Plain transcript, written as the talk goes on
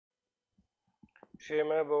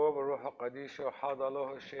شيما بواب الروح القديس وحاض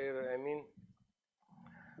الله الشير امين.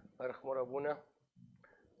 Abuna.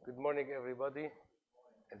 Good morning, everybody.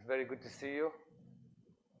 It's very good to see you.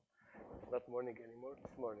 It's not morning anymore,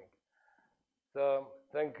 it's morning. So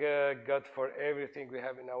thank God for everything we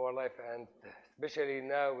have in our life, and especially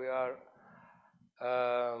now we are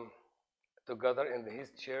together in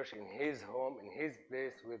His church, in His home, in His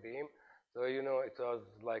place with Him. So it was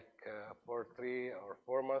like for 3 or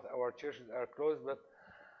 4 months our churches are closed, but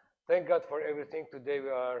thank God for everything. Today we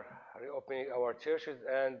are reopening our churches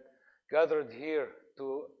and gathered here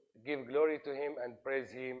to give glory to Him and praise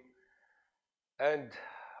Him, and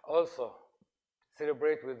also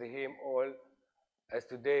celebrate with Him all, as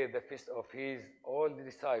today the feast of His all the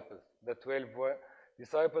disciples, the 12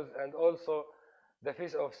 disciples, and also the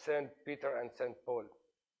feast of Saint Peter and Saint Paul.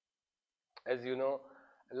 As you know,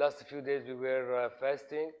 last few days we were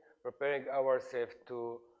fasting, preparing ourselves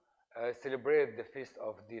to celebrate the feast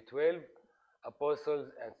of the 12 apostles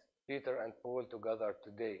and Peter and Paul together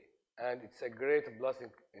today. And it's a great blessing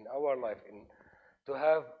in our life to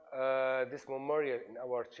have this memorial in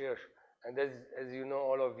our church. And as you know,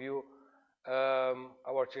 all of you,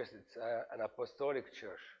 our church is an apostolic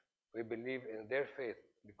church. We believe in their faith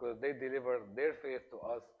because they delivered their faith to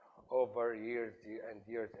us over years and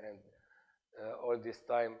years and all this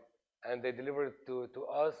time. And they delivered to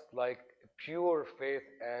us like pure faith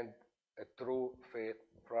and a true faith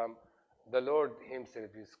from the Lord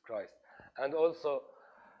Himself, Jesus Christ. And also,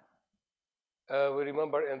 we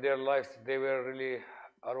remember in their lives, they were really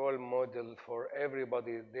a role model for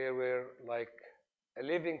everybody. They were like a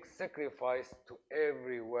living sacrifice to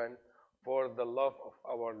everyone for the love of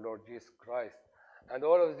our Lord Jesus Christ. And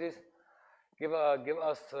all of this give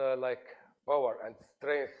us like power and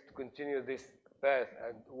strength to continue this path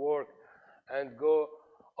and work and go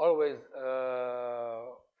always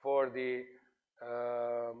for the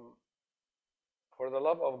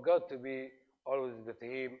love of God, to be always with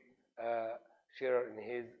Him, share in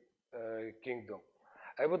His kingdom.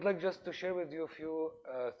 I would like just to share with you a few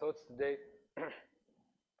thoughts today.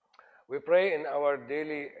 We pray in our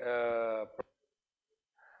daily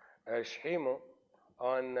Shemo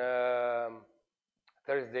on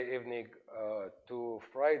Thursday evening to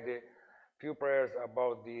Friday, few prayers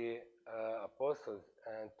about the apostles,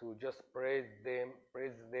 and to just praise them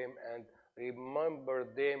and remember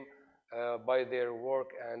them by their work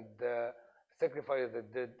and sacrifice they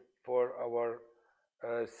did for our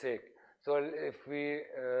sake. So if we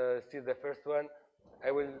see the first one, I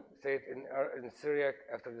will say it in Syriac,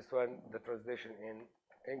 after this one the translation in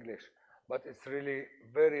English. But it's really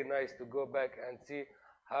very nice to go back and see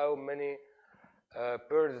how many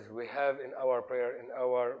prayers we have in our prayer, in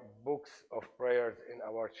our books of prayers in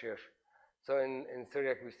our church. So in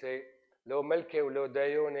Syriac we say, لو ملكي ولو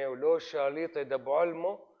دايوني ولو شاليطي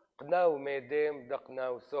دبعلمو قناو ميديم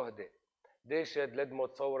دقناو سهدي ديشد لدمو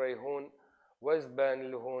تصوري هون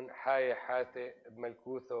وزبان لهون حاي حاثي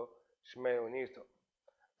بملكوثو شمايونيتو.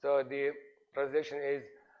 So the translation is,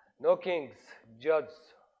 no kings,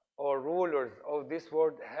 judges, or rulers of this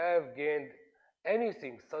world have gained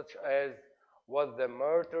anything such as what the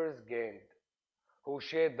martyrs gained, who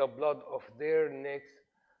shed the blood of their necks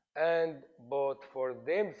and bought for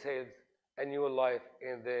themselves a new life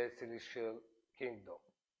in the celestial kingdom.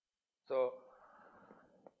 So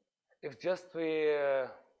if just we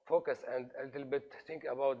focus and a little bit think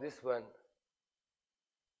about this one,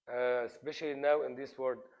 especially now in this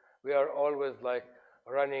world, we are always like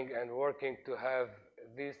running and working to have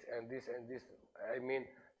this and this and this. I mean,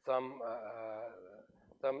 some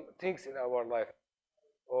things in our life,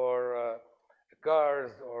 or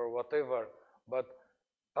cars or whatever. But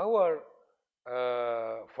our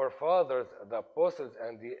forefathers, the apostles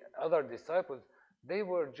and the other disciples, they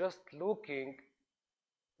were just looking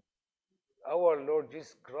our Lord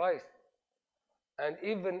Jesus Christ. And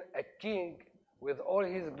even a king with all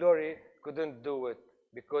his glory couldn't do it,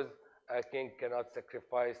 because a king cannot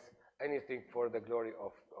sacrifice anything for the glory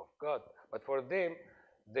of God. But for them,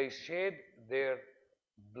 they shed their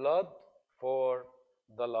blood for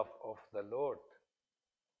the love of the Lord.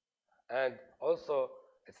 And also,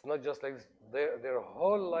 it's not just like this, their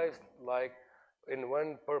whole lives like in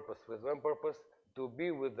one purpose, with one purpose, to be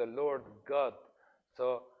with the Lord God.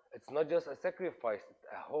 So it's not just a sacrifice,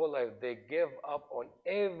 a whole life. They give up on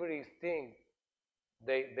everything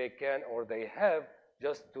they can or they have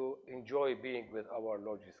just to enjoy being with our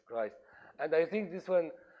Lord Jesus Christ. And I think this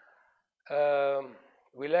one,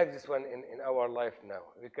 we lack this one in our life now.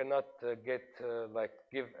 We cannot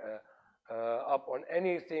give up on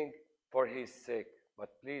anything for His sake. But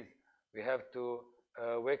please, we have to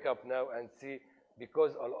wake up now and see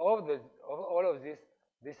because all of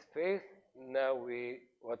this faith now we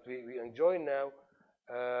enjoy now,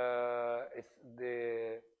 it's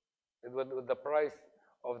with the price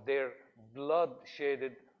of their blood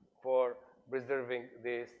shedded for preserving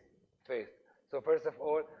this faith. So first of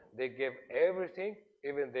all, they gave everything,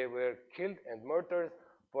 even they were killed and martyrs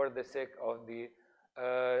for the sake of the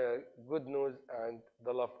good news and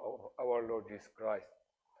the love of our Lord Jesus Christ.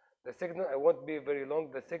 The second one, I won't be very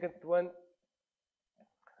long. The second one,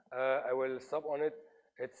 I will stop on it.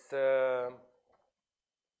 It's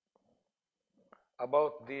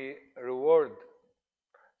about the reward.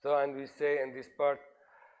 So, and we say in this part,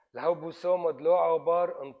 لهو بوسوم ضلوع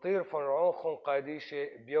وبار انطير فرعون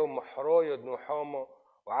قاديشة بيوم محرويد نوحومو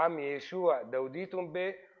وعم يشوع دوديتم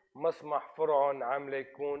بي مصمح فرعون عم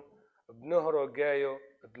ليكون بنهرو جايو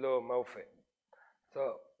دلو موفق.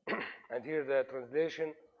 So, and here the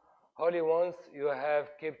translation, Holy ones, you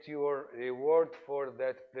have kept your reward for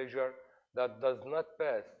that pleasure that does not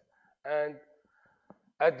pass, and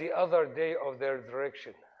at the other day of the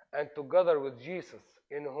resurrection, and together with Jesus,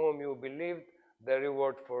 in whom you believed, the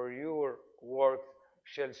reward for your works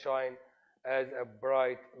shall shine as a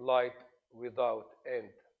bright light without end.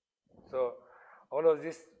 So, all of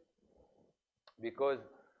this because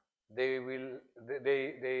they were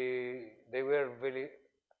really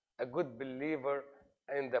a good believer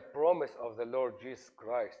in the promise of the Lord Jesus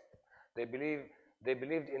Christ. They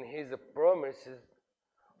believed in His promises,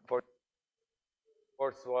 for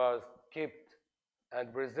words was kept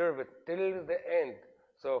and preserved till the end.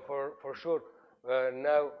 So for sure,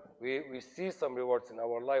 now we see some rewards in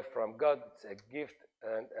our life from God. It's a gift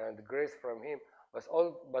and grace from Him.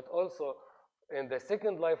 But also in the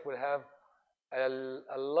second life we'll have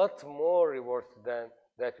a lot more rewards than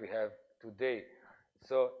that we have today.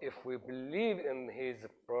 So if we believe in His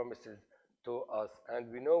promises to us,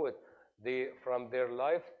 and we know it, from their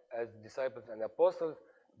life as disciples and apostles,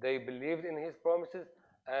 they believed in His promises,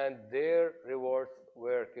 and their rewards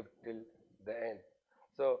were kept till the end.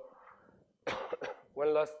 So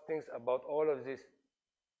one last thing about all of this,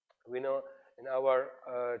 we know in our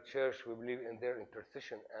church we believe in their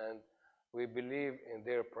intercession, and we believe in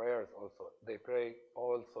their prayers also. They pray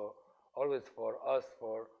also always for us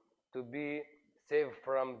to be saved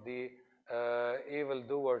from the evil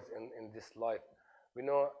doers in this life. We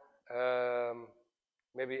know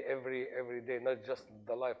maybe every day, not just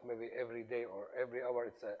the life, maybe every day or every hour,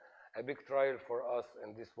 it's a big trial for us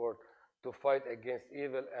in this world to fight against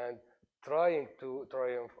evil and trying to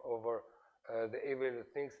triumph over the evil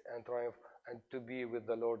things and triumph and to be with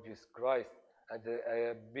the Lord Jesus Christ. And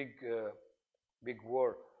a big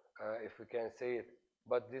war, if we can say it.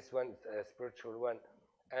 But this one is a spiritual one.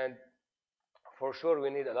 And for sure we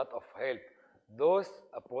need a lot of help. Those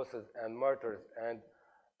apostles and martyrs and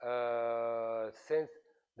saints,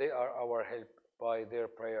 they are our help by their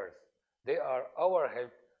prayers. They are our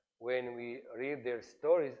help when we read their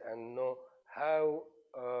stories and know how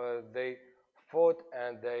they fought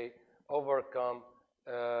and they overcome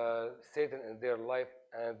Satan in their life,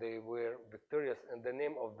 and they were victorious in the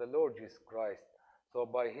name of the Lord Jesus Christ. So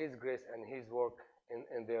by His grace and His work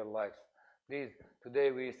in their lives. Please,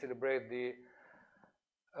 today we celebrate the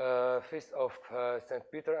feast of St.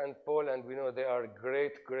 Peter and Paul, and we know they are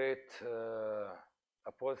great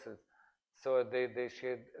apostles. So they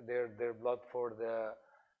shed their blood for the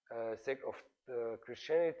sake of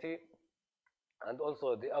Christianity, and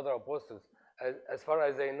also the other apostles. As far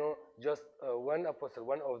as I know, just one apostle,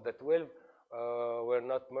 one of the 12, were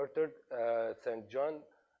not murdered, St. John,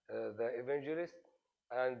 the evangelist,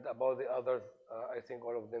 and about the others, I think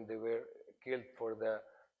all of them, they were killed for the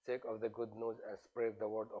sake of the good news and spread the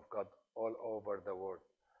word of God all over the world.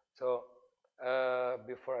 So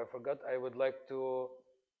before I forget, I would like to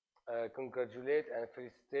congratulate and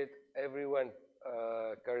felicitate everyone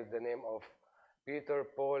carries the name of Peter,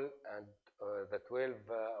 Paul, and the 12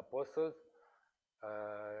 apostles.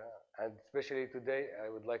 And especially today, I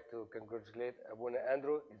would like to congratulate Abuna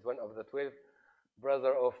Andrew. He's one of the 12,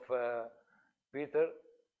 brother of Peter.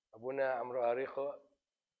 Abuna Amro Aricho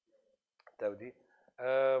Taudi.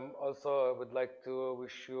 Also, I would like to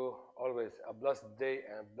wish you always a blessed day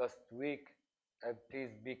and blessed week. And please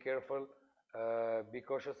be careful, be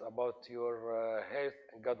cautious about your health.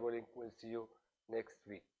 And God willing, we'll see you next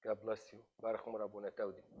week. God bless you. Barak Abuna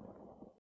Taudi.